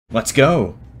Let's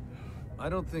go. I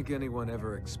don't think anyone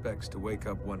ever expects to wake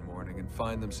up one morning and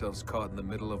find themselves caught in the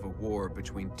middle of a war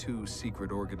between two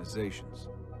secret organizations.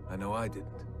 I know I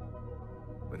didn't.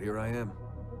 But here I am.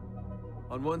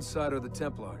 On one side are the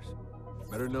Templars,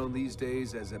 better known these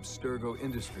days as Abstergo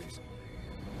Industries.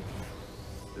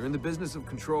 They're in the business of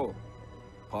control.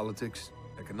 Politics,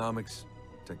 economics,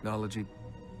 technology.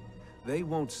 They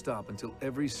won't stop until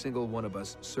every single one of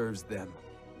us serves them.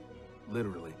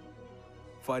 Literally.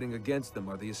 Fighting against them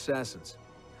are the Assassins,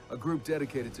 a group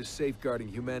dedicated to safeguarding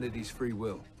humanity's free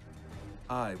will.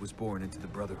 I was born into the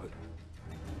Brotherhood.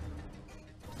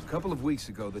 A couple of weeks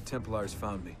ago, the Templars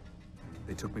found me.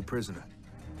 They took me prisoner,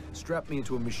 strapped me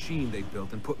into a machine they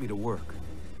built and put me to work.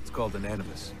 It's called an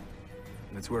Animus,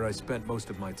 and it's where I spent most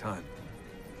of my time.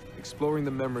 Exploring the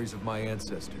memories of my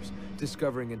ancestors,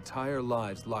 discovering entire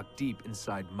lives locked deep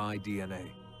inside my DNA.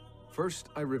 First,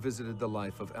 I revisited the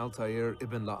life of Altair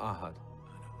ibn La'ahad,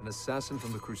 an assassin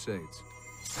from the Crusades.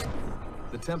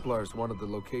 The Templars wanted the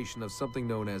location of something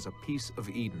known as a Piece of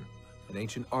Eden, an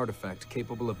ancient artifact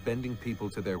capable of bending people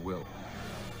to their will.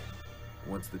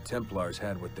 Once the Templars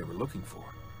had what they were looking for,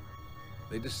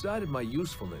 they decided my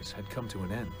usefulness had come to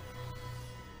an end.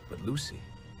 But Lucy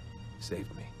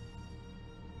saved me.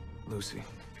 Lucy.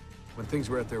 When things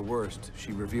were at their worst,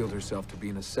 she revealed herself to be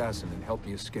an assassin and helped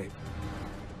me escape.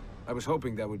 I was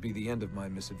hoping that would be the end of my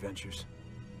misadventures.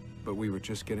 But we were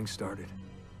just getting started.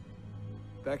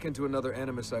 Back into another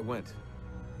Animus I went.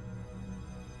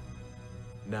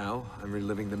 Now, I'm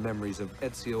reliving the memories of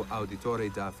Ezio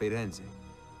Auditore da Firenze,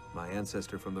 my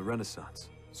ancestor from the Renaissance,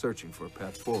 searching for a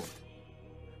path forward.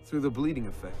 Through the bleeding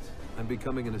effect, I'm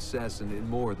becoming an assassin in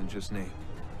more than just name.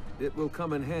 It will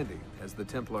come in handy as the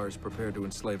Templars prepare to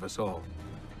enslave us all.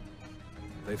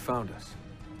 They found us.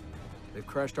 They've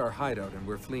crashed our hideout and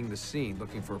we're fleeing the scene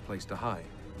looking for a place to hide.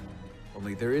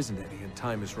 Only there isn't any and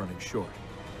time is running short.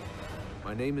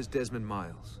 My name is Desmond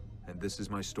Miles, and this is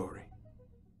my story.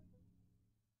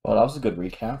 Well, that was a good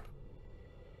recap.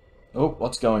 Oh,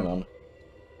 what's going on?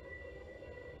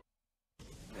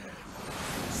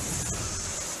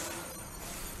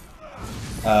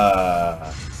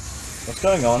 What's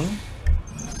going on?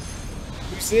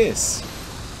 Who's this?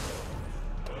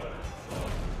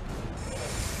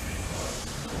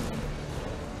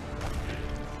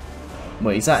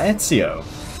 Wait, is that Ezio?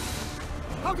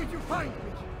 How did you find me?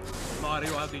 Mario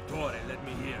Auditore, let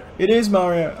me hear. It is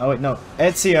Mario. Oh wait, no.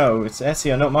 Ezio. It's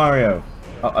Ezio, not Mario.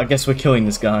 Oh, I guess we're killing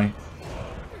this guy.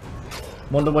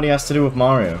 Wonder what he has to do with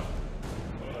Mario.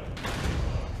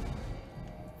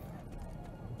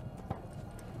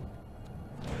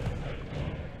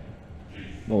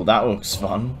 Well, that looks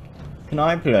fun. Can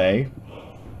I play?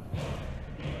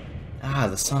 Ah,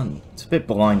 the sun. It's a bit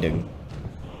blinding.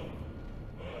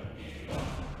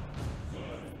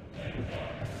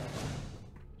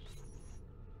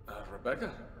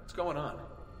 Rebecca, what's going on?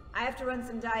 I have to run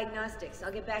some diagnostics.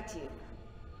 I'll get back to you.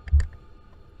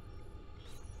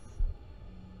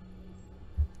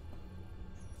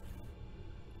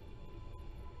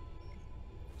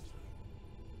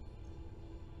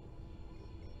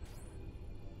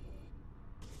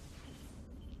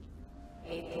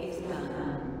 It is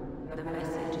done. The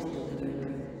message is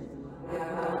delivered. We are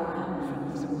gone now from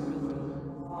this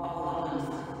world. All of us.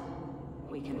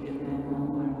 We can do no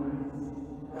more.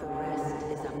 The rest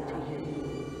is up to you,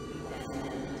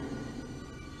 Desmond.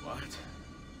 What?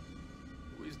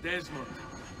 Who is Desmond?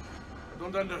 I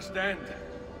don't understand.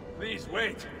 Please,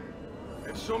 wait. I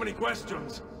have so many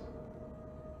questions.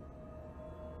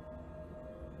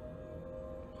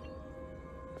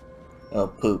 Oh,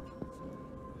 poop.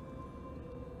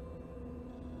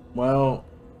 Well,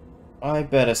 I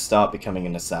better start becoming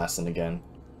an assassin again.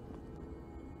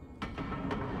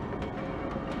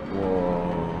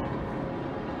 Whoa.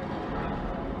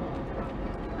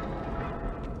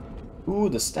 Ooh,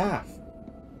 the staff.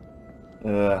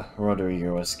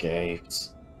 Rodrigo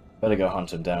escaped. Better go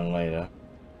hunt him down later.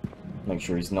 Make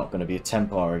sure he's not going to be a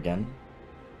Templar again.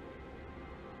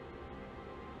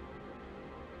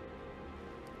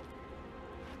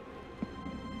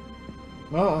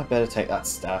 Well, I better take that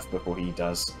staff before he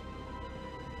does.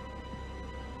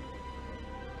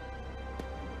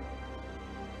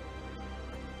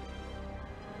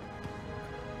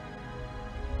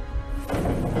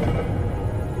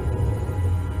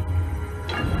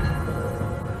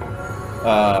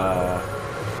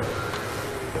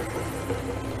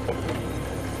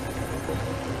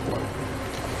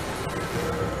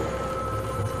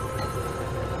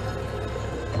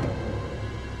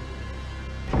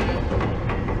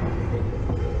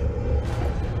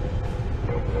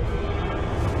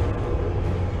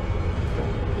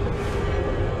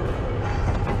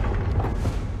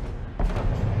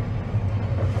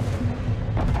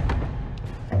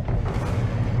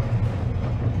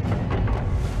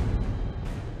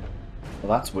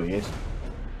 that's weird.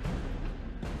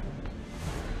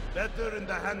 Better in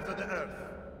the hands of the earth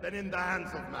than in the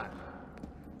hands of man.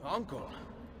 Uncle.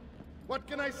 What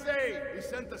can I say? We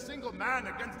sent a single man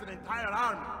against an entire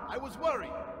army. I was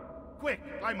worried. Quick,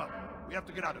 climb up. We have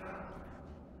to get out of here.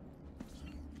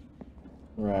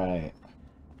 Right.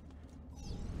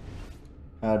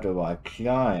 How do I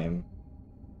climb?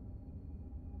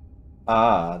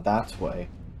 Ah, that way.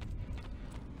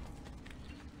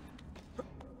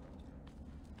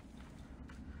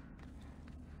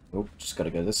 Oh, just gotta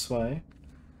go this way.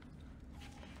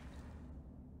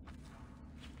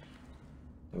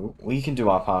 Oh, we can do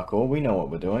our parkour. We know what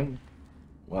we're doing.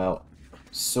 Well,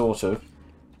 sort of.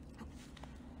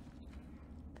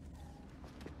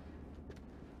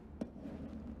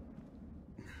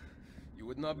 You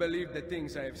would not believe the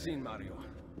things I have seen, Mario.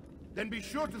 Then be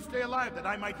sure to stay alive that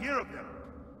I might hear of them.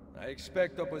 I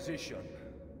expect opposition.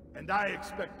 And I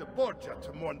expect the Borgia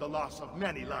to mourn the loss of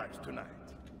many lives tonight.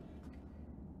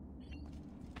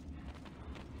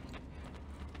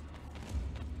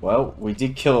 Well, we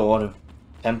did kill a lot of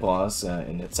Templars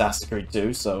in Assassin's Creed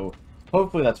 2, so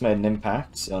hopefully that's made an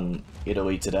impact on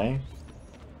Italy today.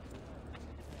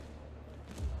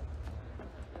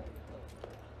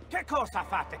 Che cosa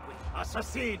fate qui,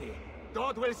 assassini?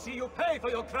 God will see you pay for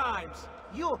your crimes.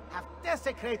 You have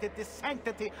desecrated the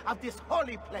sanctity of this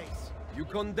holy place. You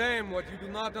condemn what you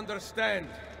do not understand.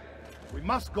 We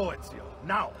must go, Ezio.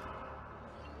 Now.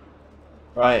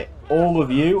 Right, all of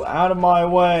you, out of my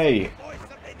way!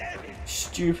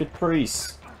 Stupid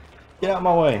priests. Get out of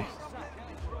my way.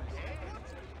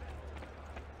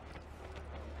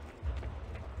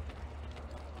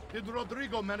 Did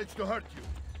Rodrigo manage to hurt you?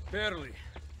 Barely.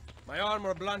 My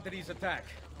armor blunted his attack.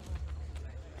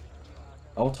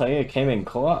 Altair came in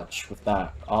clutch with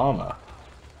that armor.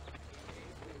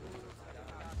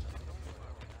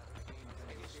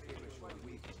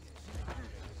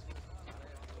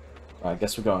 Right, I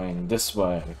guess we're going this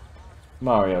way.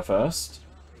 Mario first.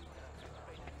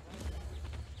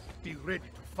 Be ready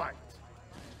to fight.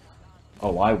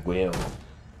 Oh, I will.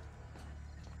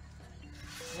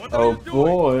 What are Oh, you doing?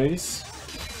 boys.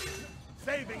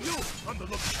 Saving you from the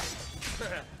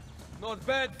lookout. Not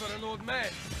bad for an old man.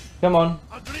 Come on.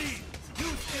 Agreed. You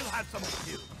still have some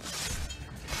skill.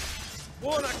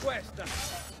 Buona questa.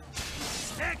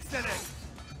 Excellent.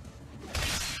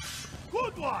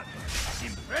 Good one.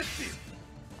 Impressive.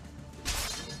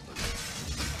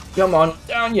 Come on,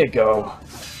 down you go.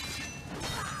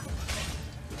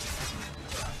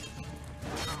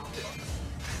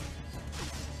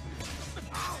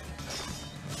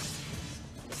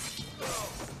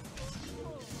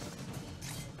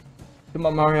 Come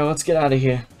on, Mario, let's get out of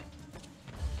here.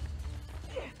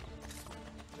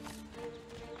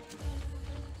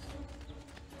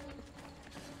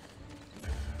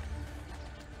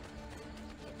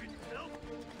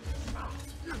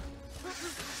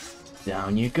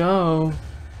 Down you go.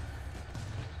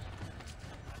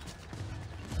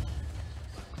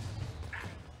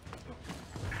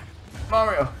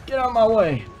 Mario, get out of my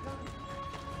way.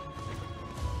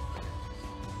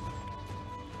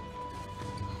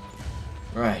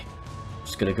 Right.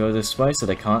 Just gonna go this way so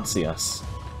they can't see us.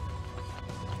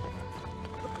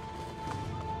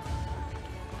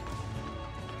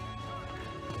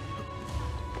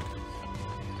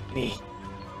 Me.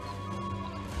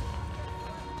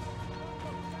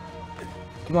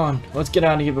 Come on, let's get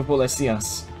out of here before they see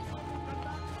us.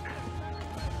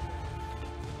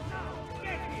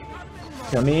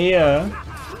 Come here.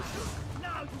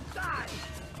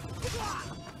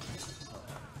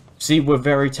 See, we're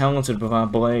very talented with our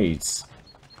blades.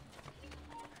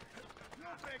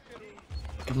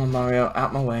 Come on, Mario,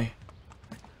 out my way.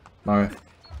 Mario.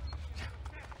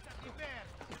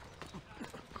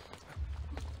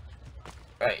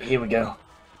 Right, here we go.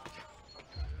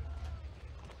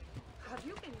 Have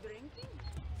you been drinking?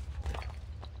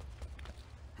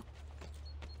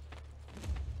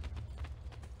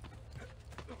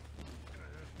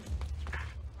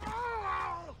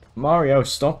 Mario,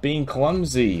 stop being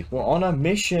clumsy. We're on a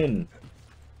mission.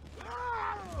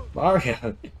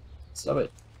 Mario, stop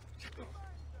it.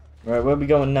 Right, where are we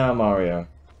going now, Mario?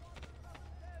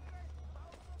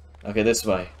 Okay, this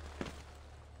way.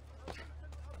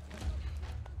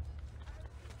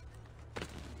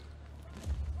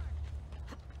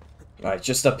 Right,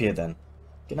 just up here then.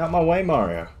 Get out my way,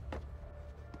 Mario.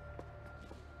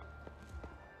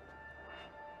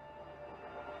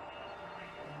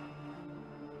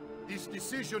 This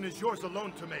decision is yours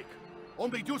alone to make.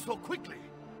 Only do so quickly.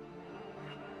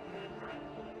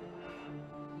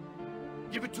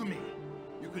 Give it to me.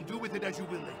 You can do with it as you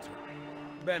will later.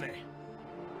 Bene.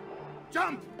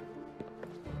 Jump!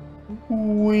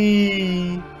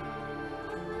 Wee.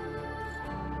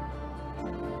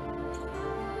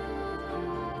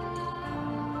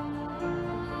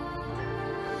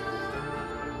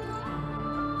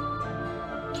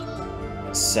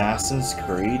 Assassin's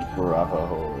Creed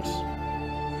Brotherhood.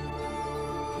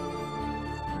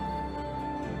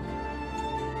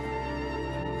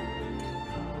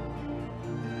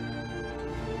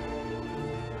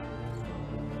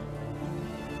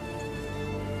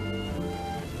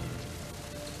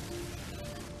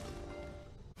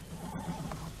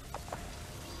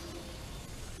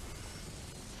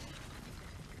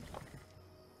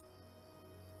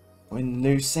 We're in the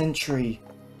new century,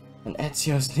 and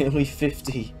Ezio's nearly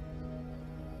 50.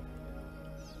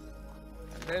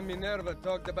 Then Minerva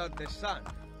talked about the sun.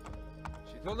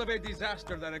 She told of a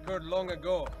disaster that occurred long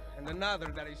ago, and another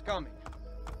that is coming.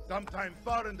 Sometime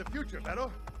far in the future, Vero.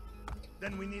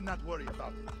 Then we need not worry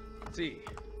about it. See.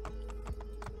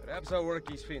 Perhaps our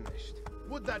work is finished.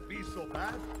 Would that be so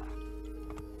bad?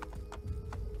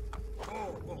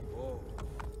 Oh, oh, oh.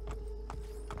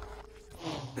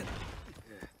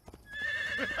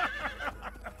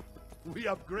 We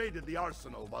upgraded the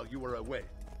arsenal while you were away.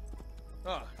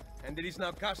 Ah, and it is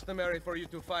now customary for you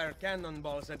to fire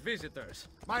cannonballs at visitors.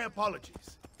 My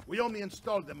apologies. We only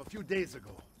installed them a few days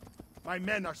ago. My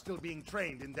men are still being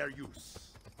trained in their use.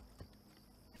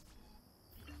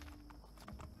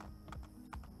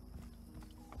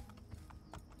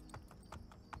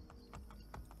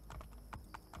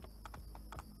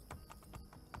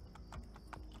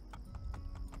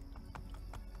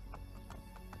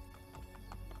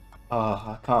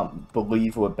 Ah, I can't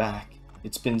believe we're back.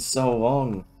 It's been so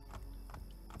long.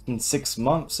 It's been 6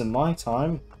 months in my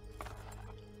time.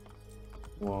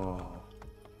 Whoa.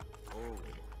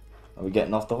 Are we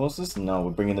getting off the horses? No,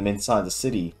 we're bringing them inside the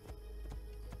city.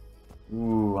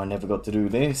 Ooh, I never got to do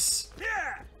this.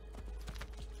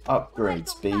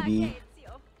 Upgrades, baby.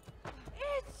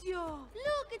 Ezio!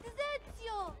 Look, it is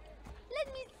Ezio!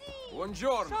 Let me see!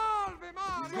 Buongiorno. Salve,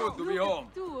 It's good to be home.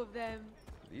 Two of them.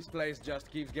 This place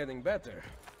just keeps getting better.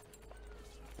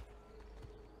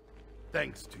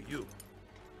 Thanks to you.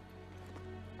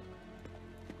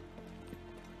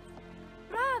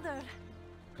 Brother!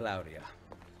 Claudia.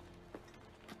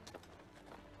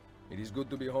 It is good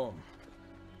to be home.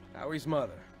 How is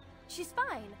mother? She's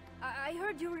fine. I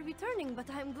heard you were returning, but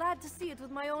I'm glad to see it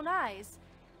with my own eyes.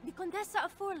 The Condessa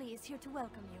of Forli is here to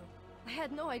welcome you. I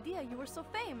had no idea you were so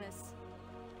famous.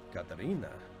 Caterina?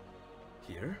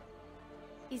 Here?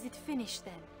 Is it finished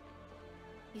then?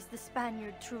 Is the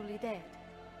Spaniard truly dead?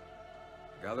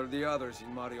 Gather the others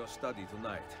in Mario's study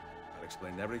tonight. I'll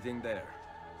explain everything there.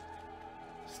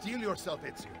 Steel yourself,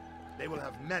 Ezio. They will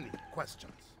have many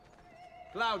questions.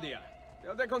 Claudia,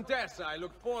 tell the Contessa I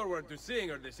look forward to seeing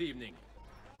her this evening.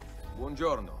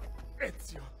 Buongiorno.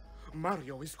 Ezio,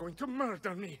 Mario is going to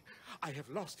murder me. I have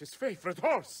lost his favorite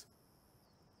horse.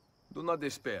 Do not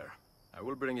despair. I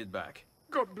will bring it back.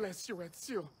 God bless you,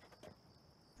 Ezio.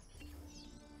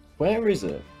 Where is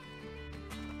it?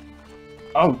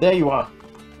 Oh, there you are.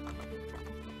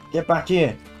 Get back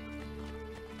here.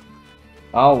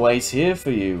 I'll wait here for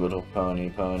you, little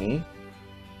pony.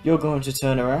 You're going to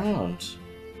turn around.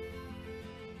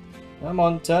 Come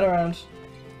on, turn around.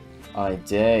 I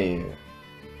dare you.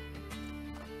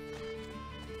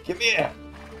 Come here.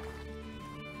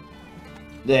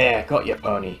 There, got your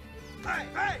pony. Hey,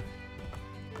 hey!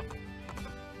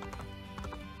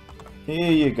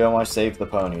 Here you go, I saved the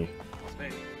pony.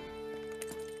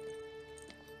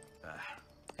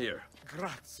 Here.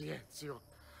 Grazie, Ezio.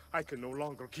 I can no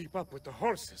longer keep up with the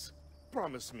horses.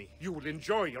 Promise me you will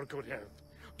enjoy your good health.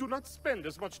 Do not spend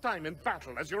as much time in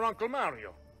battle as your Uncle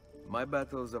Mario. My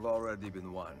battles have already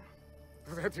been won.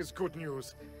 That is good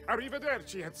news.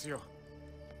 Arrivederci, Ezio.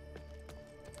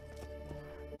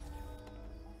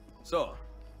 So,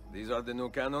 these are the new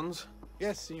cannons?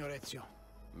 Yes, Signor Ezio.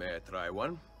 May I try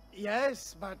one?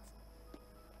 Yes, but...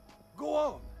 Go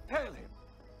on, tell him.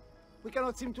 We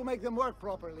cannot seem to make them work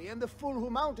properly, and the fool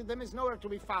who mounted them is nowhere to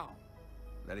be found.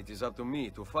 Then it is up to me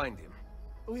to find him.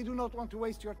 We do not want to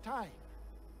waste your time.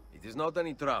 It is not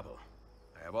any trouble.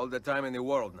 I have all the time in the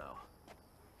world now.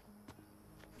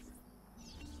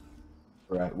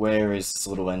 Right, where is this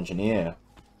little engineer?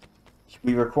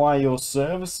 We require your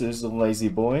services, lazy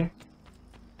boy.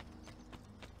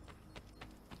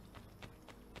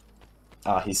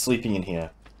 Ah, he's sleeping in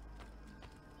here.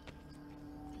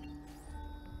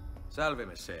 Salve,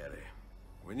 Messere.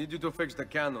 We need you to fix the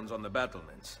cannons on the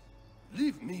battlements.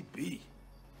 Leave me be.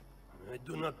 I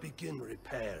do not begin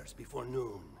repairs before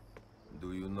noon.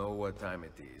 Do you know what time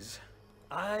it is?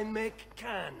 I make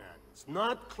cannons,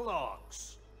 not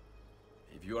clocks.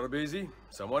 If you are busy,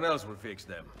 someone else will fix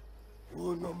them.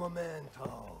 Uno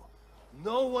momento.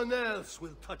 No one else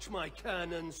will touch my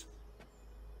cannons.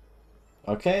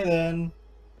 Okay then.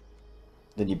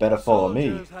 Then you better follow me.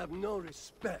 Soldiers have no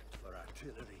respect for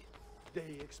artillery.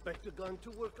 They expect a gun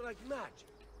to work like magic.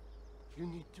 You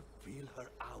need to feel her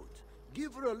out.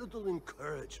 Give her a little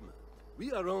encouragement.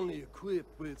 We are only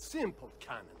equipped with simple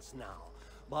cannons now.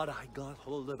 But I got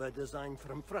hold of a design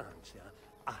from France,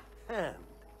 yeah? A hand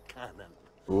cannon.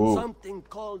 Ooh. Something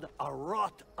called a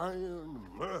wrought iron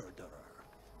murderer.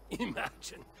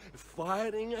 Imagine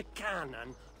firing a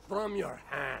cannon from your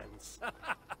hands.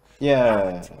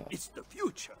 Yeah. It's the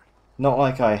future. Not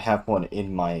like I have one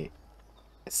in my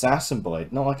assassin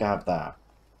blade. Not like I have that.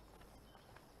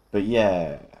 But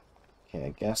yeah. Okay, I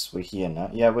guess we're here now.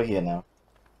 Yeah, we're here now.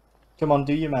 Come on,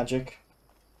 do your magic.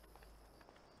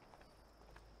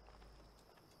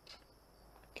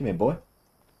 Come here, boy.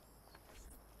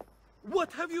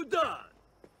 What have you done?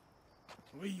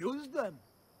 We used them.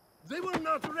 They were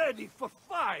not ready for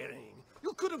firing.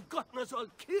 You could have gotten us all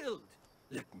killed.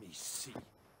 Let me see.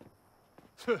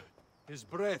 His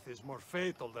breath is more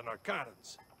fatal than our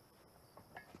cannons.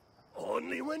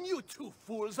 Only when you two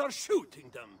fools are shooting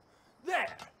them.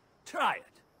 There, try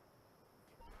it.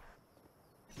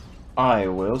 I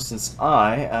will, since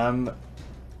I am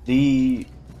the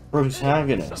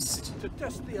protagonist. Something to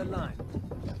test the alignment.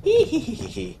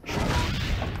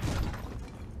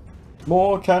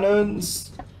 More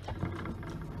cannons!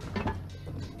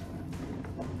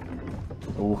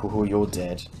 Oh, you're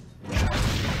dead.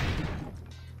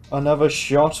 Another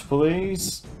shot,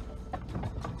 please.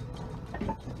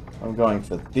 I'm going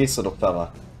for this little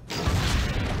fella.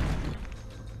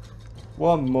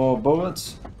 One more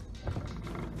bullet.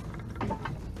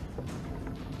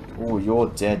 Oh, you're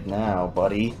dead now,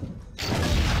 buddy.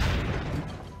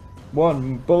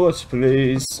 One bullet,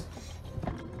 please.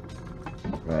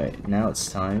 Right, now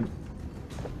it's time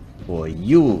for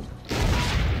you.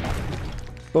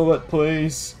 Bullet,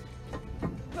 please.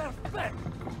 Perfect.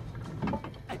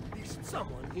 At least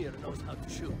someone here knows how to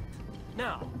shoot.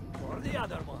 Now, for the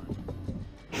other one.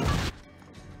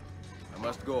 I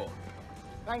must go.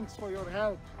 Thanks for your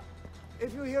help.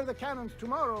 If you hear the cannons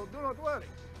tomorrow, do not worry.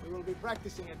 We will be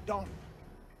practicing at dawn.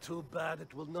 Too bad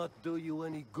it will not do you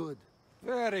any good.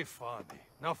 Very funny.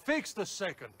 Now fix the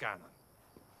second cannon.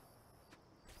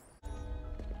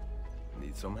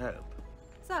 Need some help.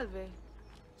 Salve.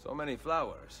 So many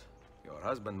flowers. Your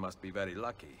husband must be very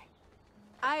lucky.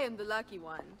 I am the lucky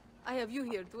one. I have you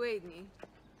here to aid me.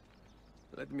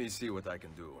 Let me see what I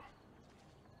can do.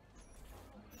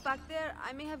 Back there,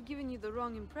 I may have given you the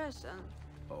wrong impression.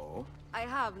 Oh? I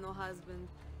have no husband.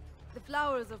 The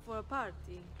flowers are for a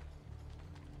party.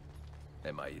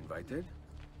 Am I invited?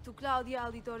 To Claudia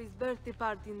Auditori's birthday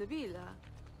party in the villa.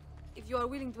 If you are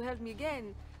willing to help me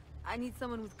again, I need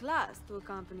someone with class to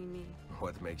accompany me.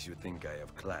 What makes you think I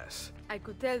have class? I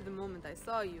could tell the moment I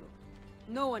saw you.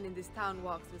 No one in this town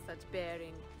walks with such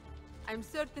bearing. I'm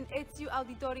certain Ezio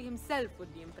Auditori himself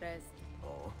would be impressed.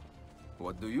 Oh?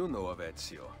 What do you know of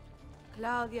Ezio?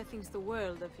 Claudia thinks the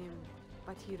world of him,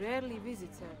 but he rarely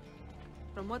visits her.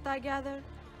 From what I gather,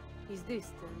 he's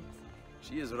distant.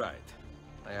 She is right.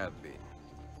 I have been.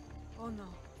 Oh no.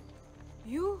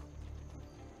 You?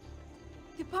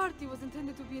 The party was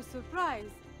intended to be a surprise.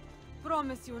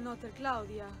 Promise you will not tell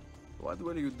Claudia. What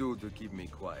will you do to keep me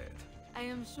quiet? I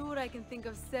am sure I can think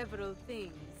of several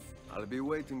things. I'll be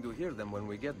waiting to hear them when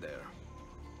we get there.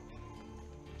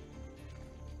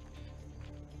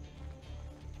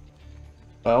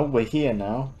 Well, we're here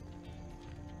now.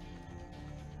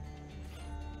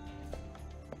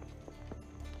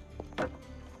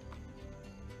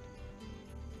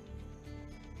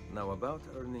 Now about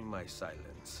earning my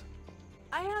silence.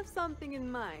 I have something in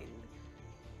mind.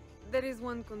 There is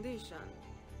one condition.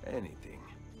 Anything.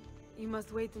 You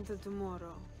must wait until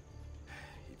tomorrow.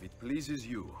 If it pleases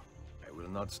you, I will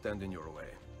not stand in your way.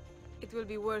 It will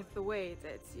be worth the wait,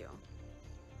 Ezio.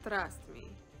 Trust me.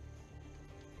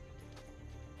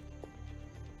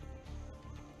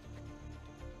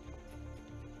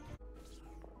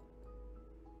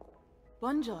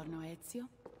 Buongiorno, Ezio.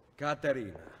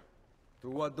 Caterina, to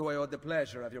what do I owe the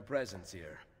pleasure of your presence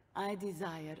here? I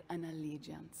desire an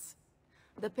allegiance.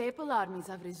 The Papal armies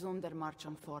have resumed their march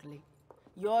on Forli.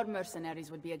 Your mercenaries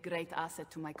would be a great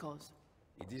asset to my cause.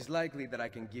 It is likely that I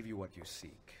can give you what you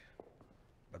seek.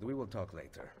 But we will talk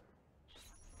later.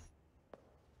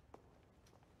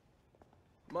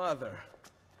 Mother!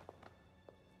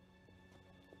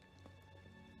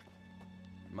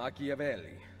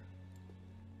 Machiavelli.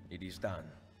 It is done.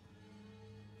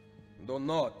 Though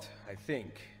not, I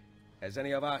think, as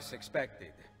any of us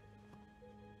expected.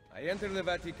 I entered the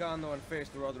Vaticano and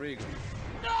faced Rodrigo.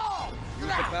 No! Used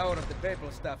the power of the papal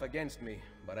staff against me,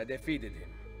 but I defeated him.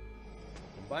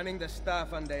 Combining the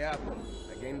staff and the apple,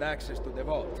 I gained access to the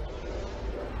vault.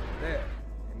 There,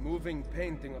 a moving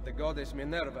painting of the goddess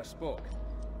Minerva spoke.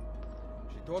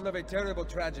 She told of a terrible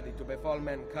tragedy to befall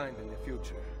mankind in the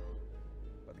future,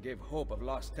 but gave hope of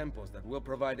lost temples that will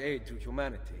provide aid to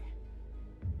humanity.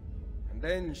 And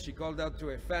then she called out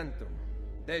to a phantom,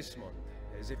 Desmond,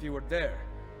 as if he were there,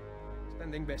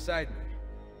 standing beside me.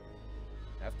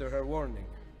 After her warning,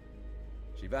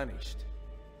 she vanished.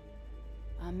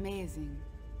 Amazing.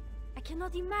 I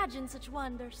cannot imagine such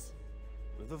wonders.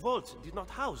 The vault did not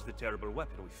house the terrible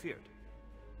weapon we feared.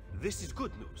 This is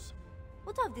good news.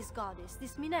 What of this goddess,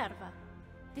 this Minerva?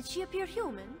 Did she appear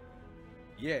human?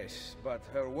 Yes, but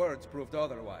her words proved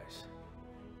otherwise.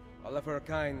 All of her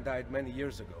kind died many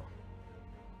years ago.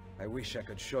 I wish I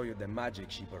could show you the magic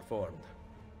she performed.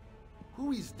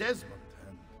 Who is Desmond,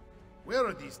 and where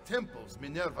are these temples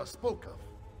Minerva spoke of?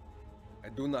 I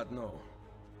do not know.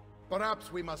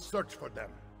 Perhaps we must search for them.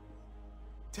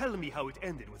 Tell me how it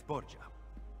ended with Borgia.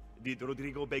 Did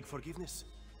Rodrigo beg forgiveness?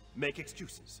 Make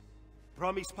excuses?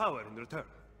 Promise power in return?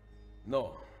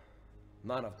 No.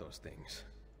 None of those things.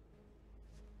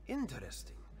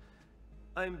 Interesting.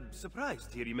 I'm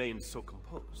surprised he remains so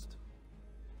composed.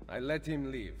 I let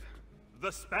him leave.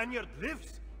 The Spaniard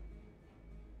lives?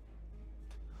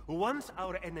 Once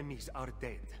our enemies are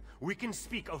dead, we can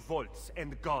speak of vaults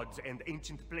and gods and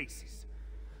ancient places.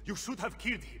 You should have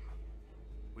killed him.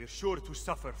 We're sure to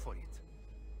suffer for it.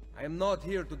 I am not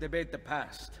here to debate the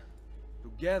past.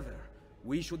 Together,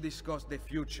 we should discuss the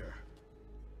future.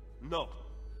 No.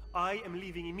 I am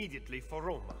leaving immediately for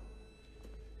Roma.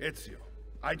 Ezio,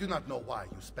 I do not know why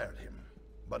you spared him,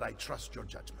 but I trust your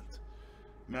judgment.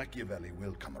 Machiavelli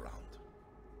will come around.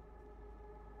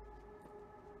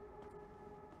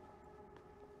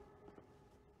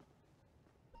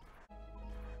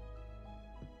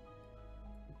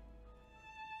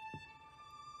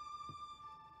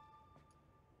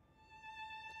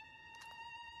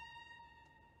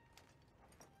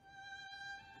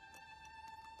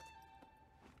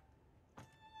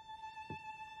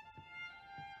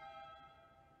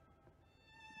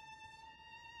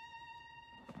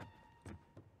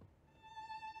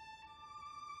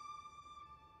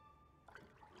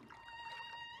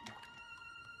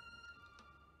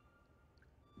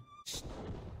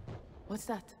 What's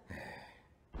that?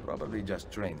 Probably just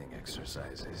training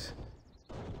exercises.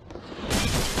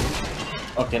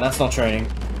 Okay, that's not training.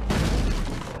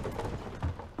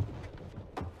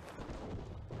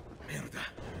 Merda.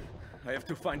 I have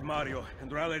to find Mario and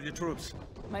rally the troops.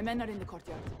 My men are in the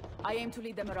courtyard. I aim to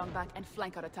lead them around back and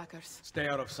flank our attackers. Stay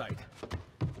out of sight.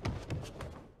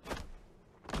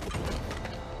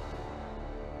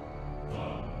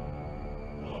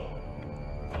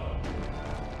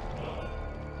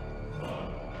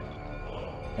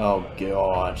 Oh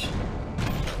god.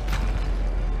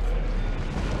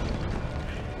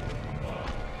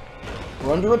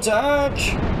 We're under attack!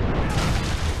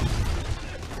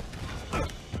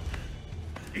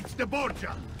 It's the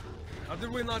Borgia! How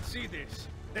did we not see this?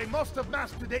 They must have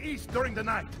massed to the east during the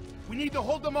night. We need to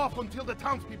hold them off until the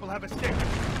townspeople have escaped.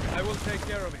 I will take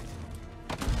care of it.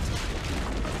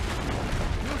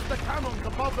 Use the cannons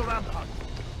above the rampart.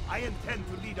 I intend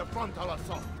to lead a frontal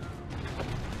assault.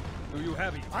 Do you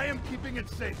have it? I am keeping it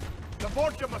safe. The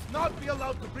Borgia must not be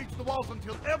allowed to breach the walls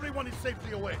until everyone is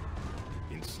safely away.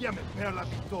 Insieme per la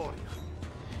vittoria.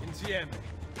 Insieme.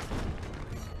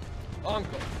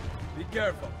 Uncle, be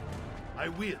careful. I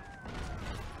will.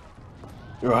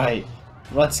 Right.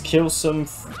 Let's kill some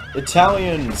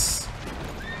Italians.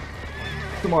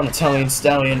 Come on, Italian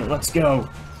stallion. Let's go.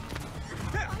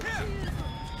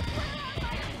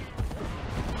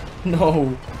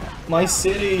 No. My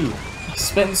city. I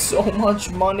spent so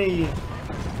much money.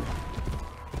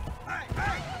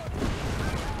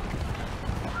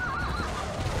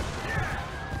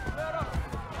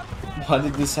 Why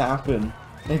did this happen?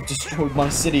 They've destroyed my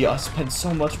city I spent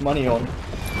so much money on.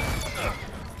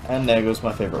 And there goes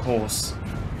my favorite horse.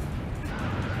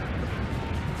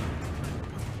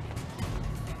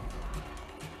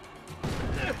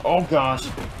 Oh gosh.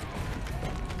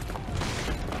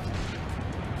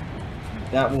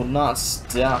 That will not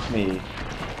stop me.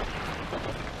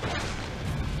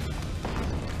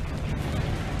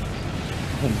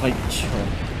 Oh my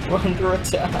god. We're under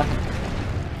attack.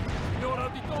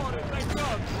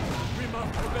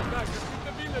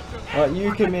 Right,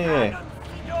 you come here.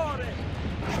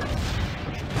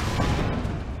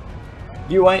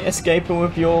 You ain't escaping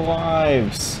with your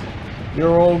lives.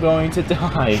 You're all going to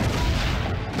die.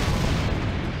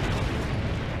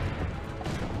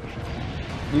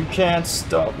 You can't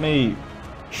stop me.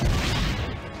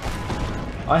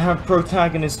 I have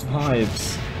protagonist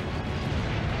vibes.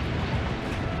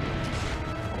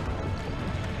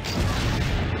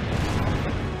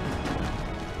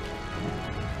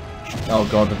 Oh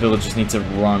god, the villagers need to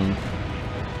run.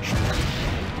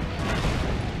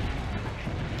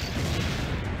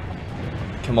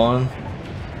 Come on.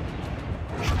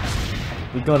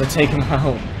 We gotta take him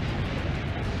out.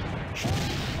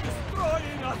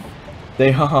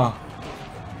 They are.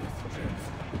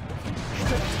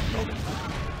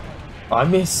 I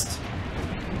missed.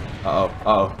 Uh-oh,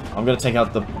 uh-oh. I'm gonna take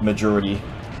out the majority.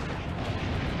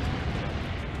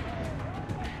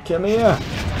 Come here.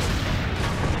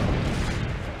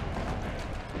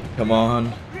 Come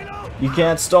on. You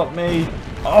can't stop me.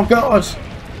 Oh god!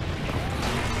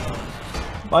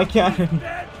 My cannon.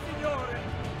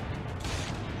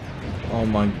 Oh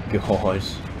my god.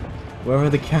 Where are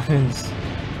the cannons?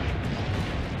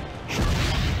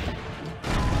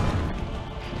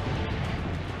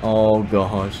 Oh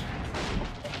god.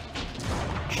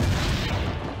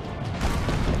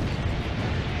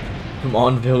 Come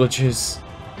on, villagers.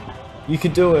 You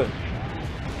can do it.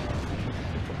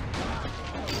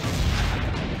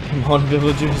 Come on,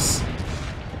 villagers.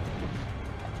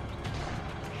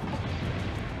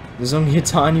 There's only a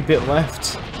tiny bit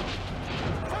left.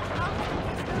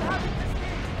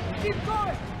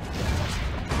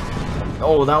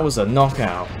 Oh, that was a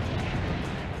knockout.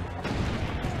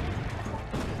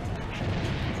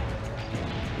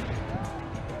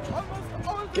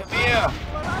 Get me here!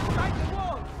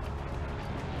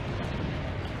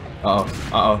 Uh-oh,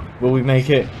 uh-oh. Will we make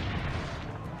it?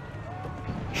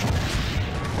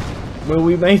 Will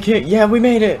we make it? Yeah, we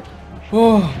made it!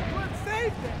 Oh!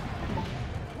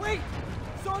 Wait!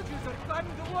 Soldiers are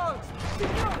climbing the walls!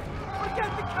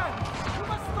 Forget the cannons! You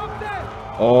must stop them!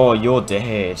 Oh, you're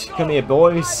dead. Come here,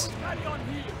 boys.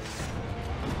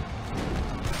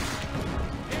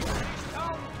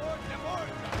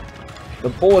 The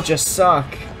Borgias suck.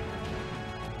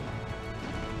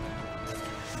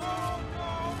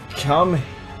 Come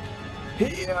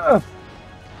here.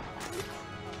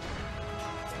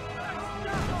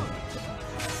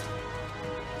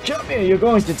 Come here, you're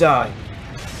going to die.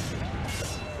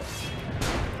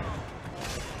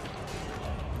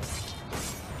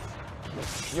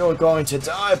 You're going to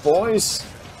die, boys.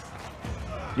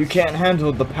 You can't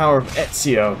handle the power of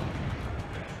Ezio.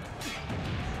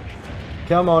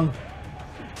 Come on.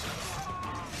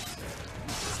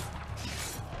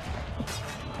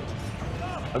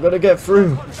 I gotta get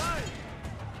through.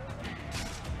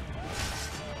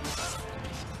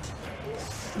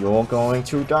 You're going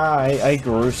to die a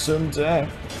gruesome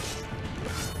death.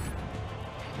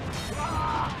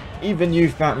 Even you,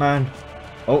 fat man.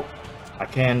 Oh, I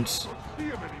can't.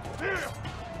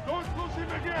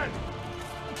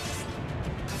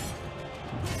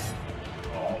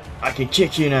 I can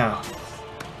kick you now.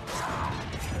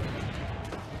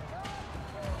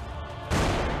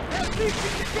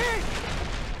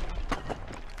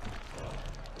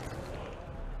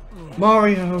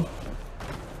 Mario.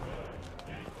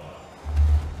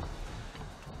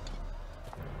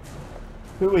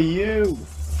 Who are you?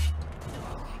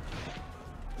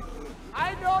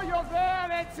 I know you're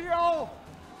there, Ezio!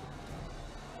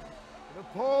 The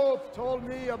Pope told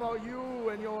me about you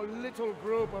and your little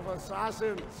group of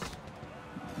assassins.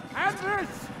 And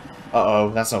this! Uh-oh,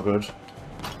 that's not good.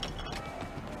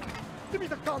 Give me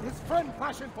the gun his friend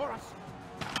fashioned for us!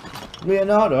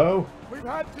 Leonardo! We've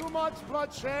had too much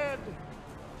bloodshed.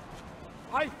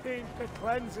 I think a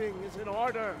cleansing is in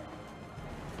order.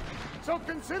 So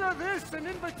consider this an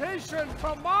invitation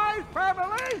from my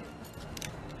family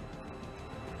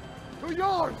to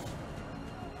yours.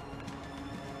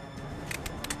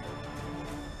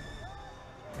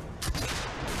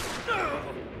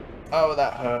 Oh,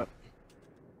 that hurt.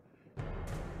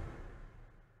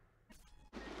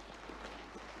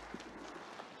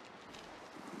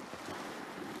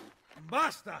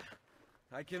 Basta!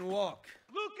 I can walk.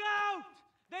 Look out!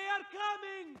 They are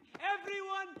coming!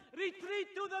 Everyone,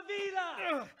 retreat to the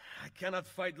villa! I cannot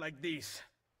fight like this.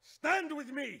 Stand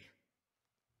with me!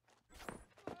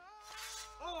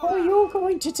 Oh, you're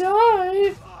going to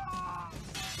die!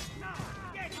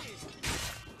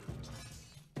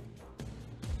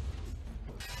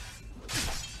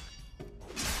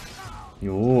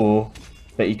 Yo,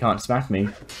 bet you can't smack me.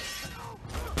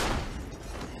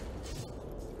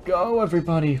 Go,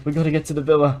 everybody! We gotta get to the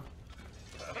villa.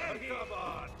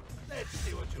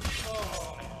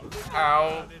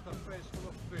 Ow.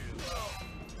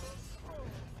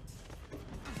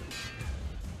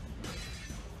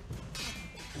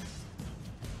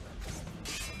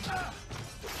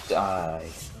 Die.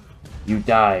 You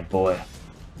die, boy.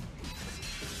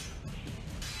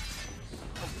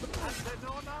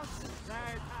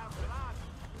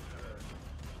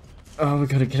 Oh, we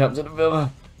gotta get up to the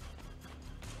villa.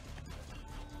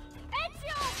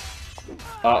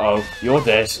 Uh-oh, you're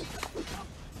dead.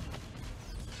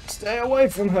 Stay away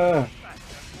from her.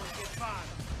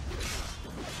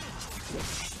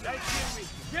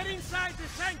 Get inside the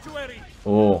sanctuary.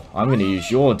 Oh, I'm gonna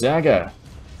use your dagger.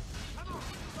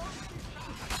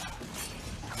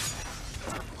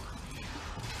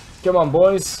 Come on,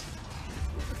 boys.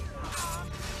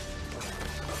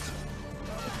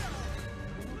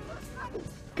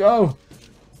 Go.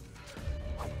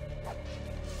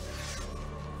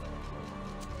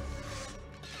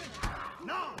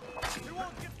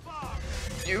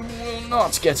 You will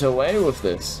not get away with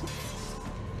this.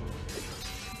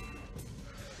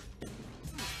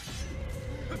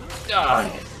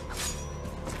 Die.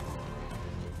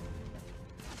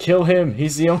 Kill him.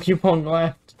 He's the only one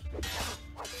left.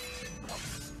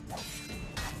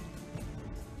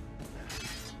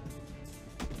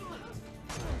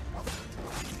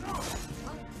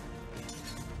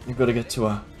 You've got to get to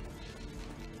her.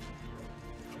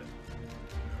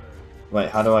 Wait,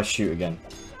 how do I shoot again?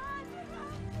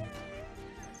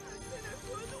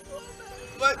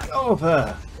 Let go of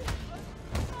her!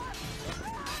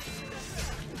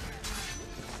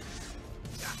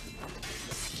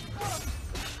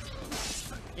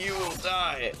 You will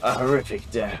die a horrific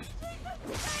death.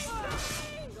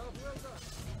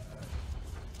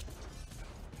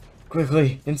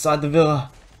 Quickly, inside the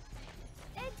villa.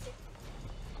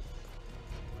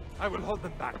 I will hold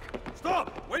them back.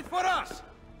 Stop! Wait for us!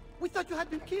 We thought you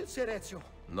had been killed, Sir Ezio.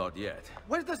 Not yet.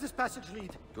 Where does this passage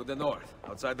lead? To the north,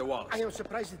 outside the walls. I am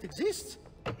surprised it exists.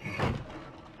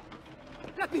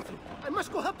 Let me through. I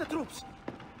must go help the troops.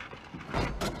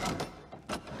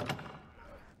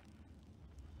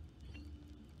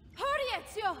 Hurry,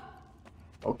 Ezio!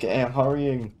 Okay, I'm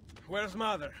hurrying. Where's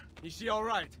Mother? Is she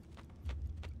alright?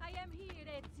 I am here,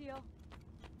 Ezio.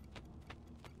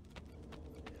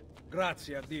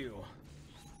 Grazie a Dio.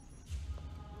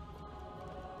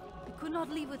 We could not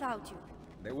leave without you.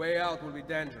 The way out will be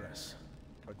dangerous.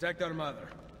 Protect our mother.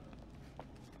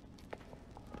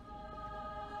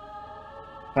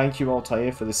 Thank you,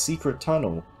 Altair, for the secret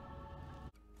tunnel.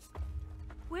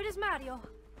 Where is Mario?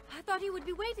 I thought he would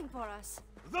be waiting for us.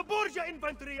 The Borgia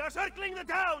infantry are circling the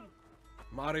town!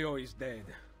 Mario is dead.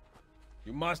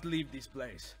 You must leave this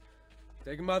place.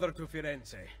 Take Mother to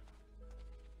Firenze.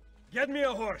 Get me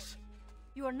a horse!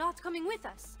 You are not coming with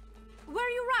us. Where are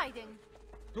you riding?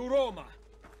 To Roma!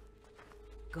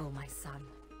 Go, my son.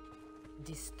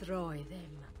 Destroy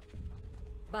them.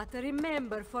 But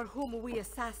remember for whom we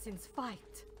assassins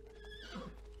fight.